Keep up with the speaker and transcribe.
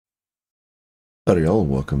Howdy y'all,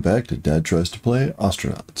 welcome back to Dad Tries to Play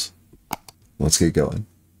Ostranauts. Let's get going.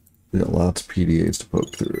 We got lots of PDAs to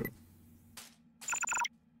poke through.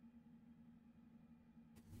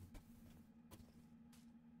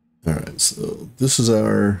 Alright, so this is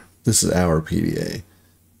our PDA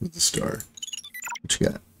with the star. What you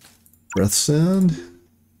got? Breath sound.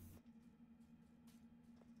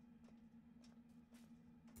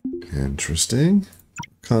 Interesting.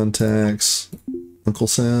 Contacts. Uncle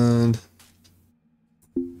sound.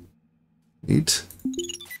 Neat.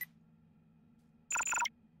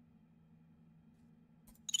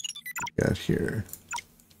 Got here.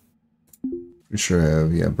 Pretty sure I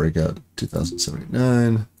have, yeah, Breakout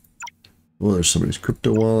 2079. Well, there's somebody's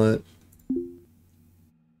crypto wallet.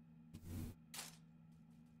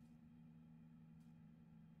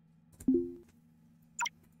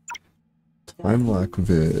 Time lock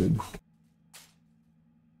vid.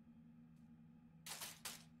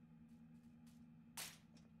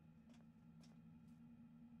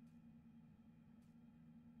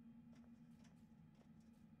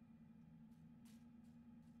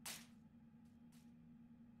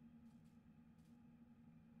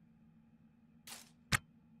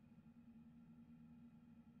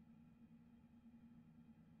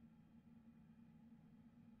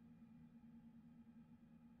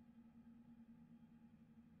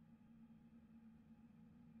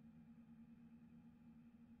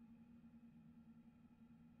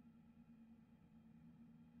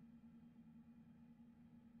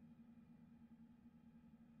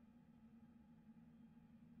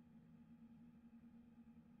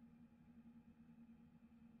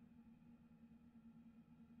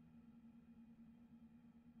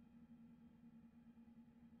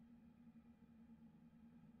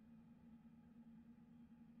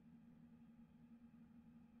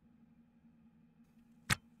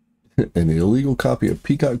 An illegal copy of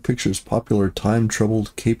Peacock Pictures' popular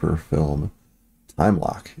time-troubled caper film, Time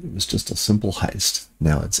Lock. It was just a simple heist.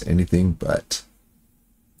 Now it's anything but.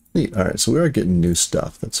 Neat. Alright, so we are getting new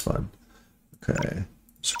stuff. That's fun. Okay.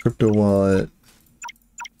 So crypto wallet.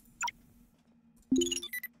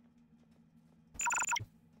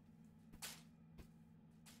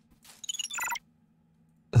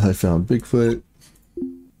 I found Bigfoot.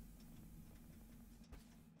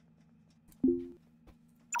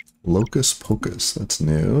 Locus Pocus, that's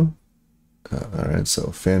new. Alright, so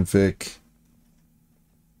fanfic.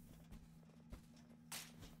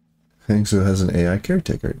 Hangzhou has an AI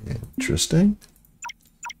caretaker. Interesting.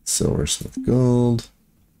 Silversmith Gold.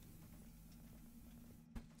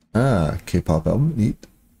 Ah, K-pop album. Neat.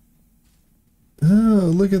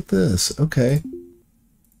 Oh, look at this. Okay.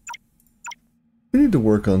 We need to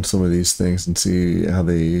work on some of these things and see how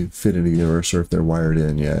they fit into the universe or if they're wired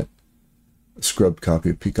in yet. A scrubbed copy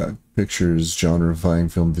of Peacock Pictures' genre-defying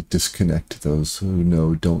film The Disconnect. Those who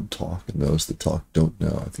know don't talk, and those that talk don't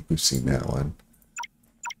know. I think we've seen that one.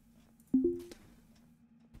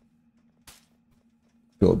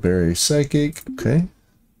 Philip Berry Psychic. Okay.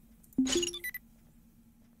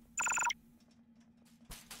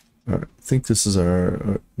 Alright, I think this is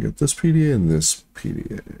our... we got this PDA and this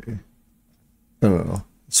PDA. I don't know.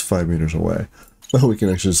 It's 5 meters away. Oh, we can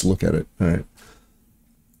actually just look at it. Alright.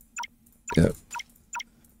 Yep.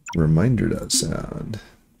 Reminder.sound.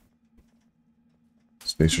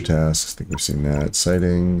 Spacer tasks. I think we've seen that.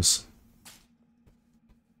 Sightings.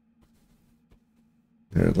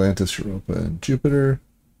 There, Atlantis, Europa, and Jupiter.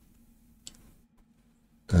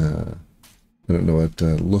 I don't know what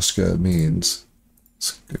Luska means.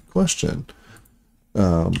 It's a good question.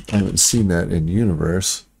 I haven't seen that in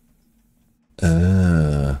universe.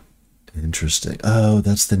 Interesting. Oh,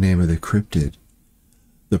 that's the name of the cryptid.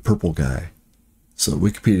 The purple guy. So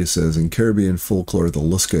Wikipedia says, in Caribbean folklore, the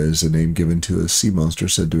Luska is a name given to a sea monster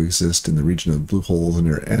said to exist in the region of Blue Hole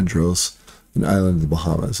near Andros, an island of the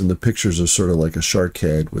Bahamas. And the pictures are sort of like a shark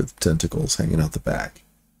head with tentacles hanging out the back.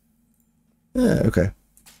 Yeah, okay.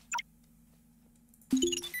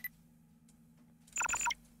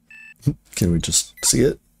 Can we just see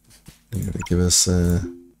it? You're gonna give us, oh,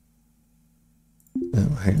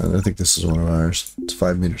 hang on, I think this is one of ours. It's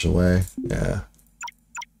 5 meters away. Yeah.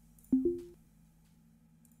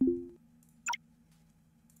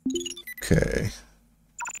 Okay.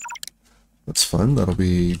 That's fun. That'll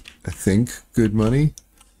be, I think, good money.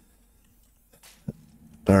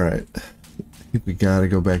 Alright. I think we gotta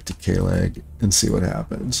go back to K-Lag and see what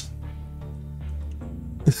happens.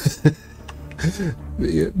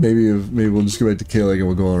 maybe we'll just go back to K-Lag and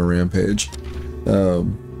we'll go on a rampage. I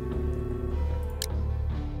don't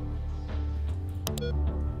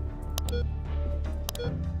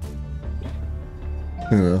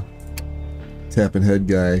know. tapping head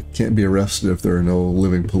guy can't be arrested if there are no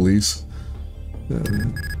living police.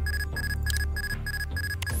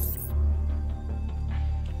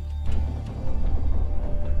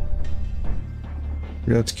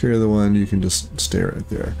 Forgot to carry the one, you can just stay right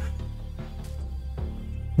there.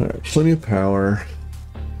 Alright, plenty of power.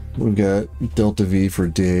 We've got Delta V for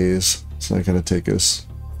days. It's not going to take us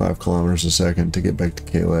 5 kilometers a second to get back to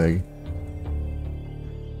K-Leg.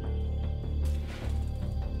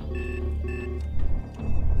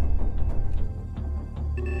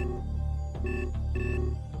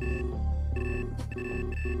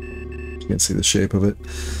 Can't see the shape of it.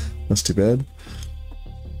 That's too bad.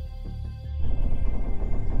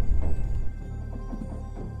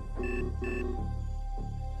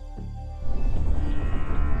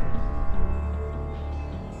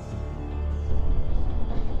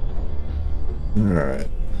 Alright.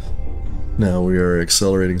 Now we are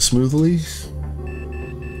accelerating smoothly.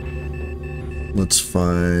 Let's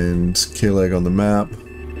find K-Leg on the map.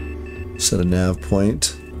 Set a nav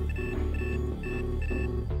point.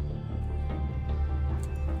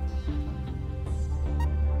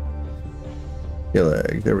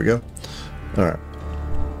 K-Leg, there we go. Alright.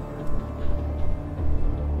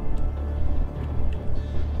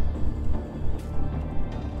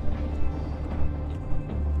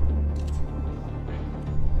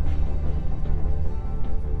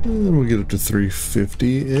 And we'll get up to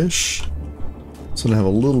 350-ish. So I'm gonna have a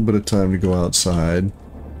little bit of time to go outside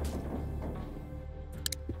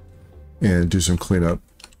and do some cleanup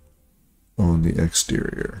on the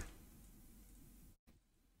exterior.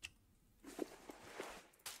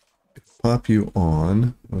 Pop you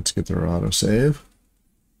on. Let's get their autosave.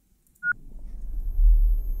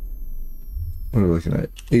 What are we looking at?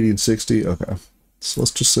 80 and 60? Okay. So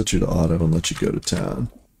let's just set you to auto and let you go to town.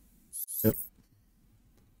 Yep.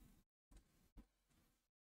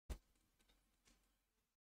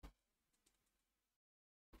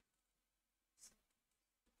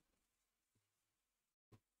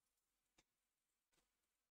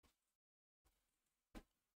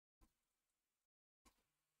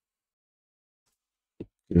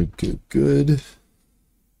 Good, good, good.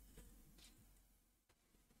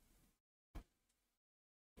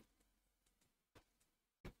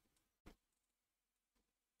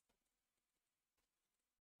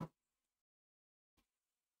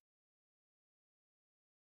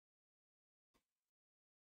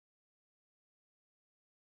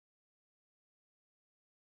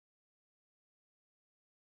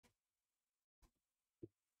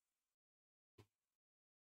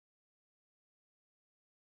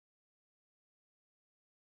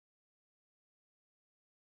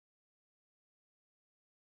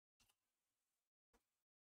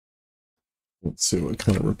 Let's see what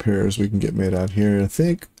kind of repairs we can get made out here. I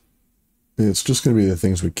think it's just going to be the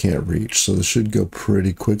things we can't reach, so this should go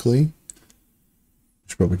pretty quickly.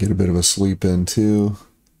 Should probably get a bit of a sleep in too.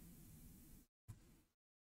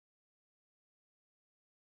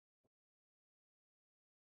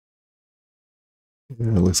 Yeah,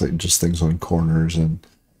 it looks like just things on corners and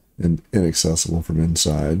inaccessible from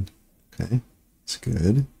inside. Okay, that's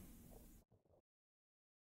good.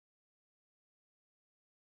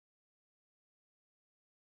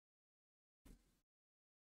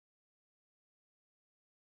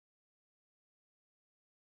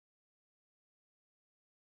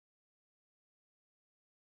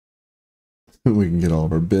 We can get all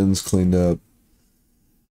of our bins cleaned up.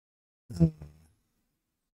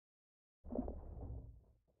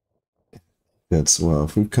 That's, well,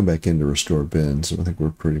 if we come back in to restore bins, I think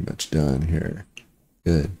we're pretty much done here.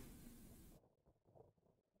 Good.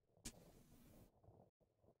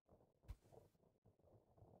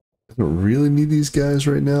 I don't really need these guys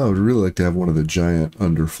right now. I would really like to have one of the giant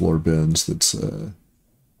underfloor bins that's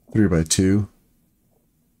 3x2.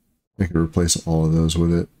 I could replace all of those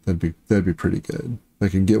with it. That'd be pretty good. If I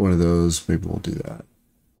can get one of those, maybe we'll do that.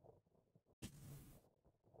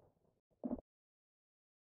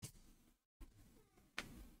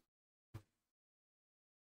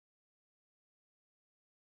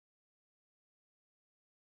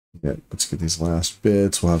 Yeah, let's get these last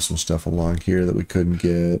bits. We'll have some stuff along here that we couldn't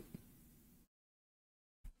get.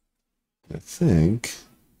 I think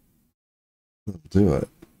that'll do it.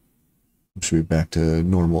 We should be back to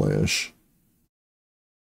normal-ish.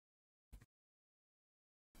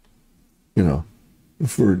 You know,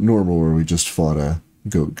 if we're normal where we just fought a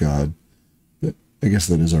goat god, but I guess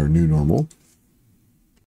that is our new normal.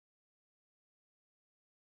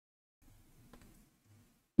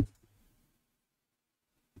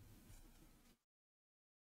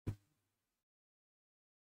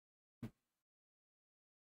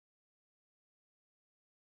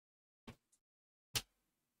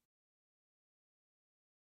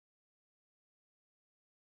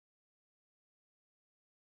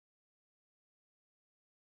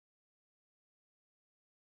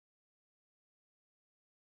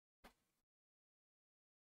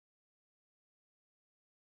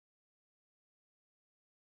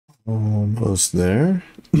 Almost there.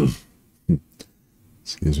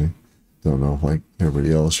 Excuse me. Don't know if, like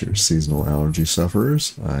everybody else, you're seasonal allergy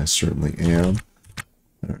sufferers. I certainly am.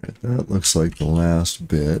 Alright, that looks like the last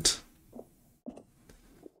bit.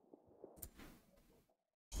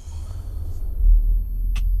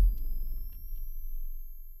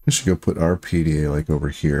 We should go put our PDA like over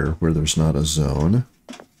here where there's not a zone.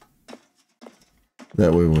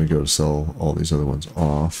 That way when we go to sell all these other ones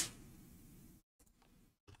off,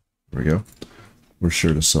 there we go. We're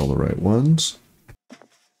sure to sell the right ones.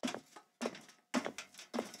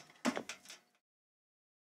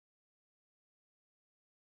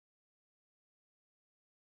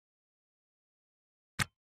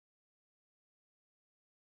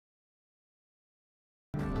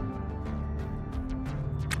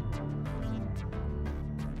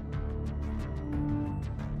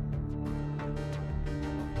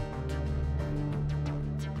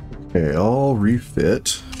 Okay, all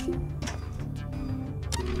refit.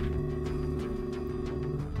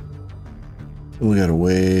 We got a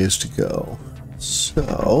ways to go.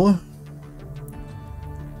 So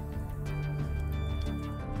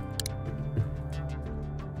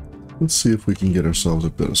let's see if we can get ourselves a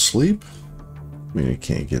bit of sleep. I mean, you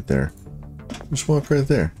can't get there. Just walk right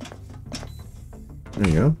there. There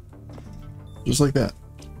you go. Just like that.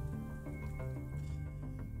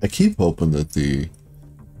 I keep hoping that the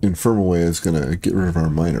Infernal Way is going to get rid of our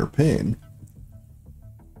minor pain.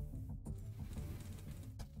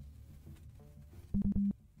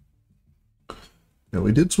 Now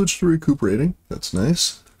we did switch to recuperating. That's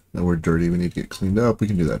nice. Now we're dirty. We need to get cleaned up. We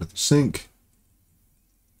can do that at the sink.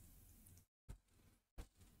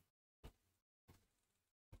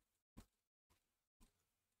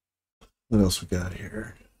 What else we got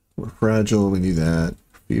here? We're fragile. We need that.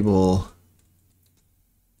 Feeble.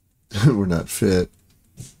 We're not fit.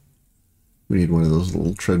 We need one of those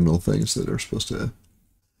little treadmill things that are supposed to...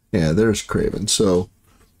 Yeah, there's Craven. So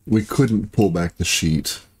we couldn't pull back the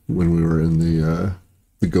sheet when we were in the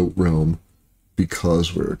goat realm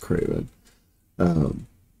because we were Craven. Yeah,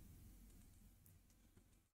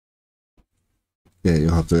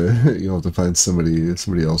 you'll have to find somebody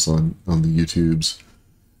else on the YouTubes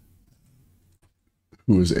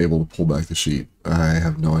who is able to pull back the sheet. I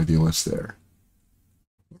have no idea what's there.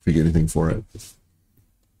 If you get anything for it.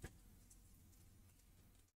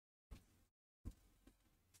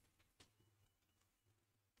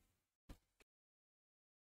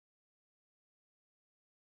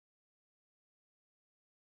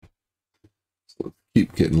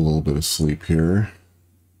 Keep getting a little bit of sleep here.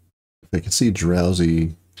 If I can see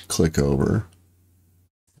drowsy click over,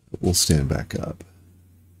 we'll stand back up.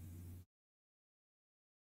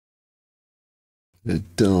 I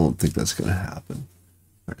don't think that's going to happen.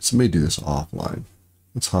 All right, so let me do this offline.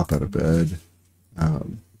 Let's hop out of bed.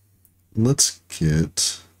 Let's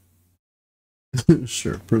get...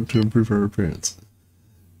 sure, to improve our appearance.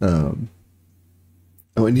 Oh,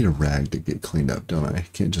 I need a rag to get cleaned up, don't I?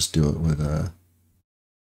 Can't just do it with a...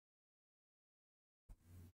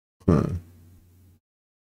 Huh.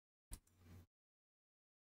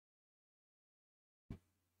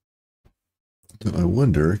 I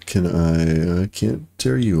wonder, can I can't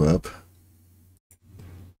tear you up.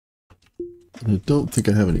 I don't think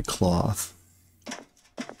I have any cloth.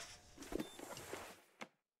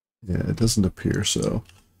 Yeah, it doesn't appear so.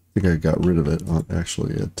 I think I got rid of it on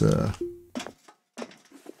actually at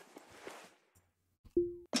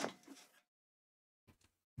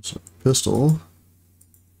so pistol.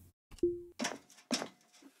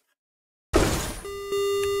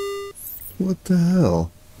 What the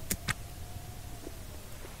hell?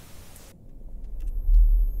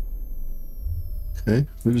 Okay,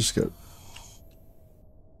 we just got...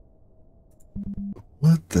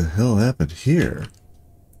 What the hell happened here?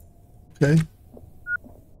 Okay.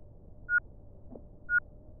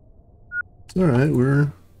 It's alright,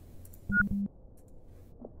 we're...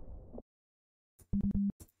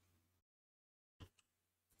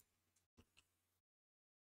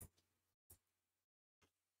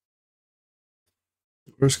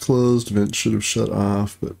 Door's closed, vent should have shut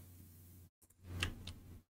off, but...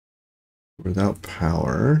 Without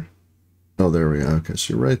power... Oh, there we go. Okay,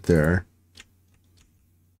 so you're right there.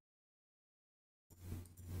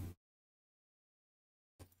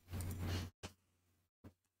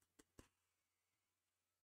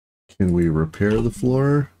 Can we repair the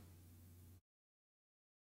floor?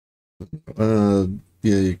 Yeah,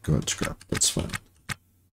 you go ahead and scrap. That's fine.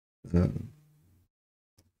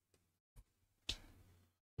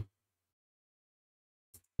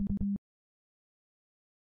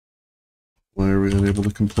 Why are we unable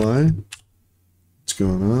to comply? What's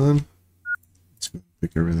going on? Let's go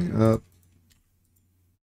Pick everything up.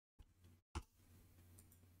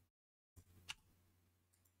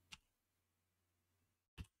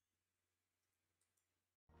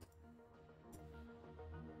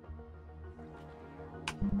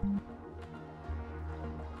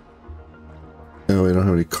 No, we don't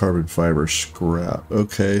have any carbon fiber scrap.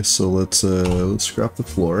 Okay, so let's scrap the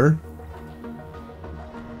floor.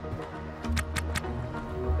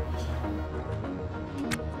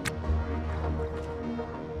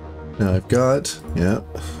 Now I've got, yeah,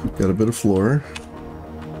 I've got a bit of floor.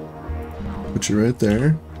 Put you right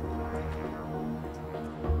there.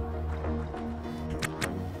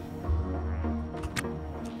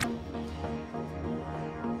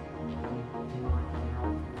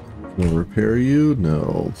 Can I repair you?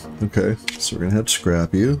 No. Okay, so we're gonna have to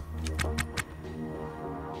scrap you.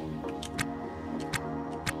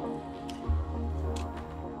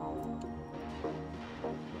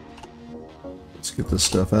 Let's get this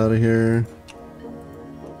stuff out of here.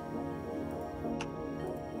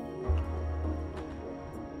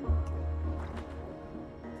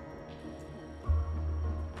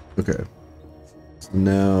 Okay. So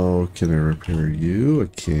now, can I repair you? I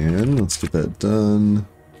can. Let's get that done.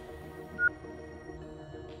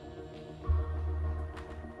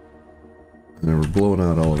 And we're blowing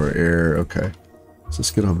out all of our air. Okay. So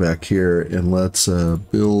let's get on back here and let's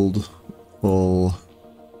build full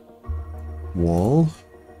wall.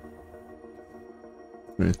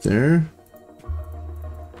 Right there.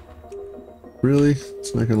 Really?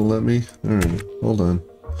 It's not gonna let me? Alright, hold on.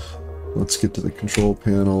 Let's get to the control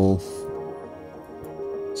panel.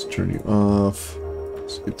 Let's turn you off.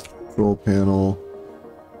 Let's get to the control panel.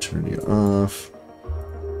 Turn you off.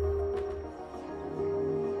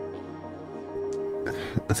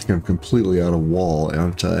 I think I'm completely out of wall,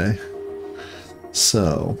 aren't I?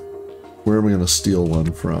 So, where am I going to steal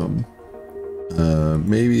one from?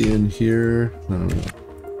 Maybe in here? I don't know.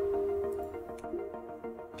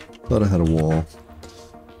 Thought I had a wall.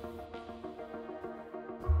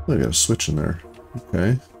 Oh, I got a switch in there.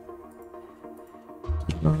 Okay.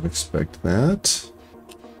 Did not expect that.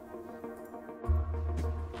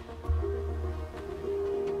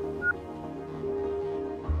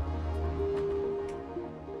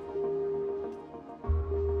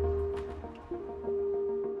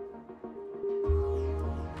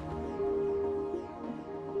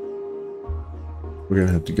 We're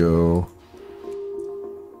gonna have to go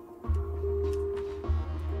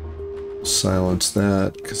silence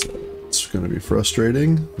that because it's gonna be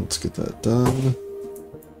frustrating. Let's get that done.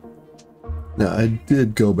 Now I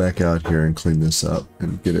did go back out here and clean this up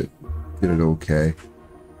and get it okay.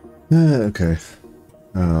 Okay.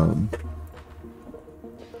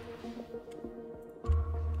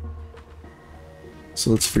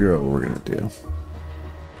 So let's figure out what we're gonna do.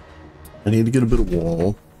 I need to get a bit of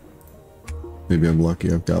wall. Maybe I'm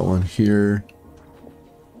lucky I've got one here.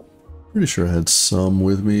 Pretty sure I had some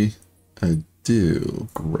with me. I do.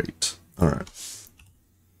 Great. Alright.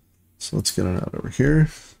 So let's get it out over here.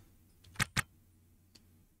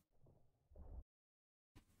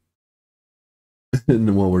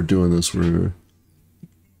 And while we're doing this, we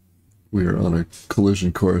are on a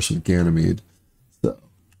collision course with Ganymede. So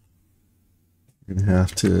we're gonna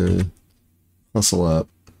have to hustle up.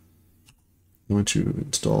 I want you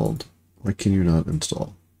installed. Why can you not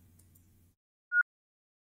install?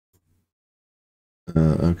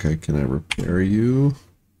 Okay, can I repair you?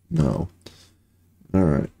 No.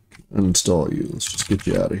 Alright, uninstall you. Let's just get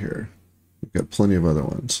you out of here. We've got plenty of other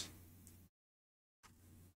ones.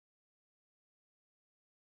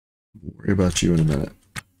 We'll worry about you in a minute.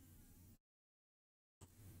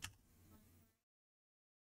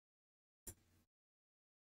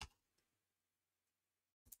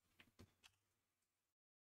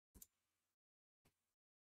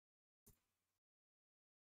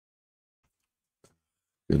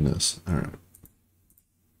 Goodness. All right.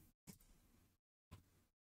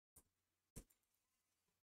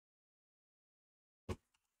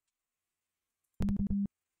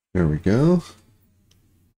 There we go.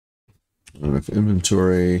 I don't know if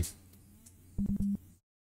inventory.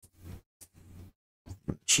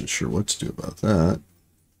 Not actually sure what to do about that.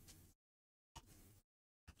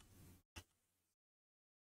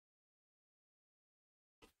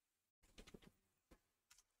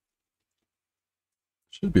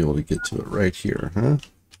 Should be able to get to it right here, huh?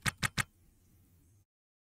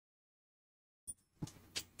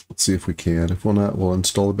 Let's see if we can. If we'll not, we'll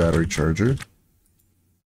install a battery charger.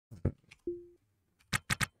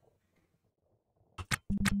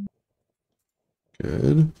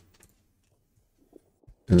 Good.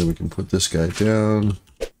 And then we can put this guy down.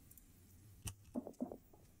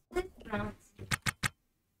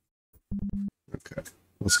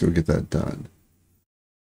 Let's go get that done.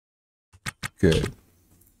 Good.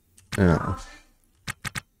 Now,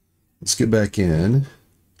 let's get back in.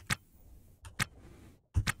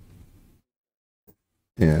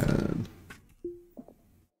 And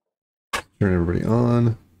turn everybody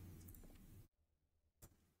on.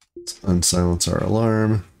 Let's unsilence our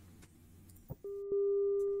alarm.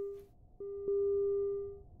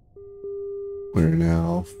 We're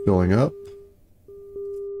now filling up.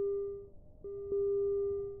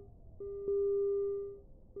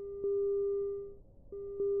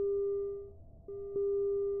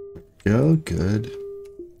 Go, good.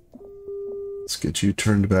 Let's get you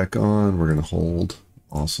turned back on. We're gonna hold.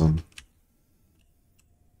 Awesome.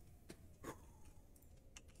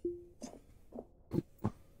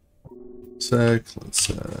 Let's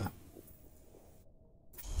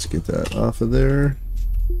get that off of there.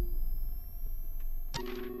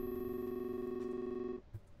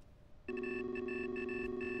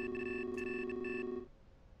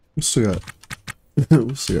 We still got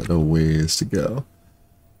we still got a ways to go.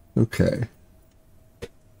 Okay.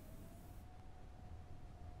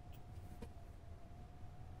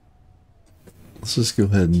 Let's just go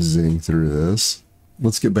ahead and zing through this.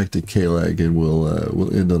 Let's get back to K-Lag and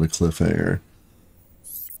we'll end on a cliffhanger.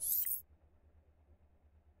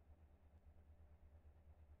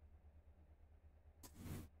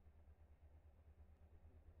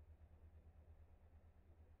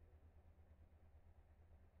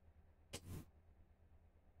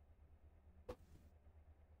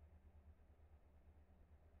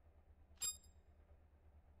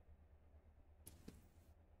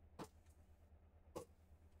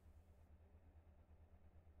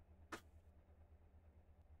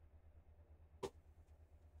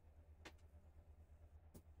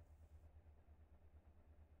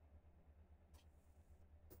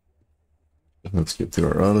 Let's get through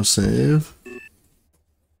our autosave.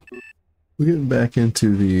 We're getting back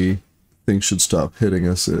into the things should stop hitting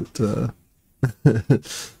us at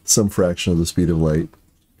some fraction of the speed of light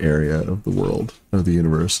area of the world, of the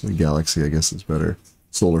universe, the galaxy, I guess is better.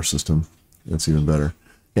 Solar system, that's even better.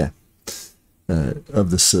 Yeah. Of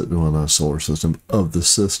the, well, not solar system, of the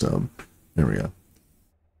system. There we go.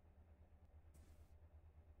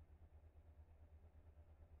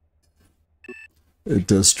 It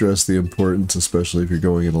does stress the importance, especially if you're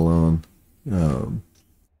going it alone.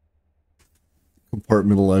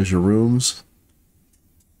 Compartmentalize your rooms.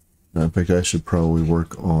 In fact, I should probably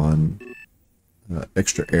work on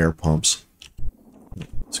extra air pumps.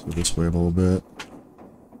 Let's go this way a little bit.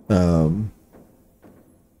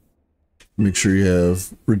 Make sure you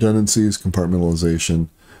have redundancies, compartmentalization,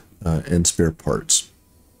 and spare parts.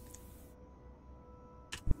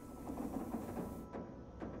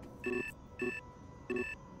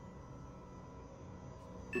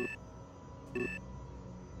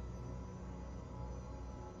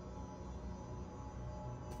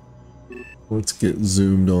 Let's get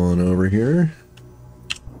zoomed on over here.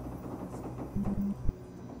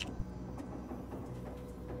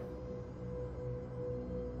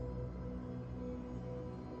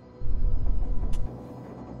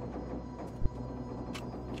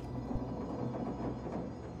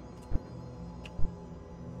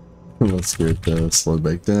 Let's get slowed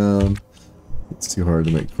back down. It's too hard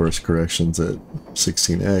to make course corrections at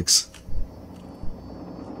 16x.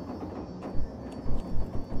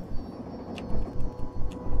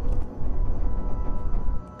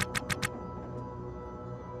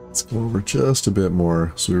 Let's go over just a bit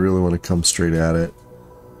more, so we really want to come straight at it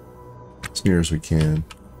as near as we can.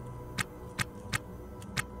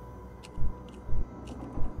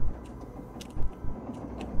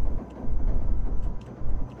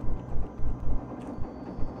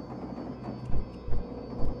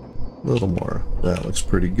 A little more. That looks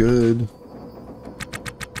pretty good.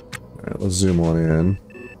 Alright, let's zoom on in.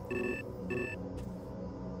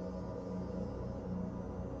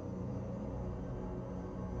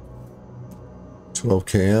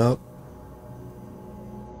 $12K out.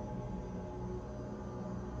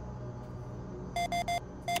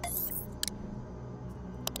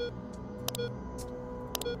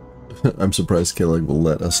 I'm surprised Kelly will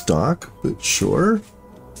let us dock, but sure.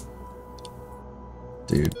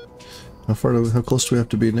 Dude, how close do we have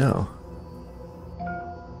to be now?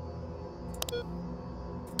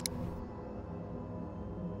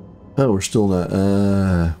 Oh, we're still not,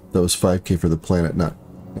 that was 5K for the planet, not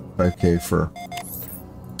 5K for,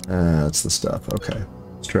 that's the stuff, okay.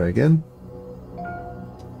 Let's try again.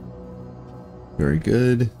 Very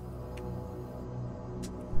good.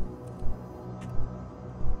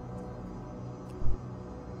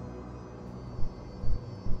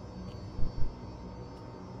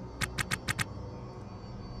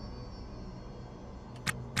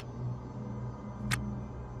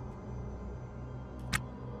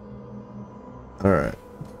 All right.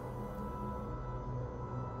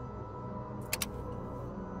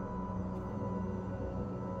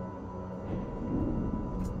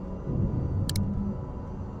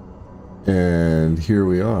 And here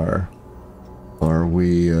we are. Are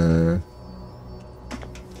we, are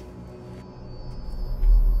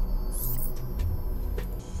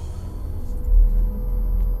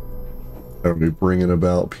we bringing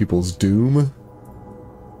about people's doom?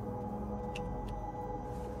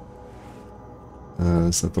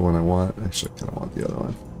 Is that the one I want? Actually, I kind of want the other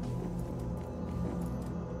one.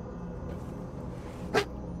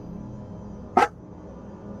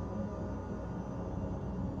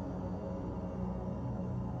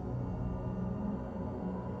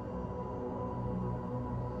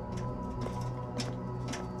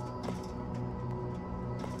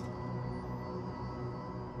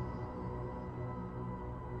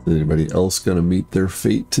 Is anybody else going to meet their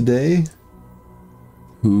fate today?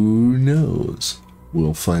 Who knows?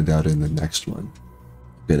 We'll find out in the next one.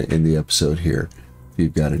 I'm going to end the episode here. If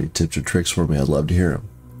you've got any tips or tricks for me, I'd love to hear them.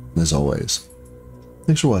 As always,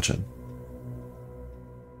 thanks for watching.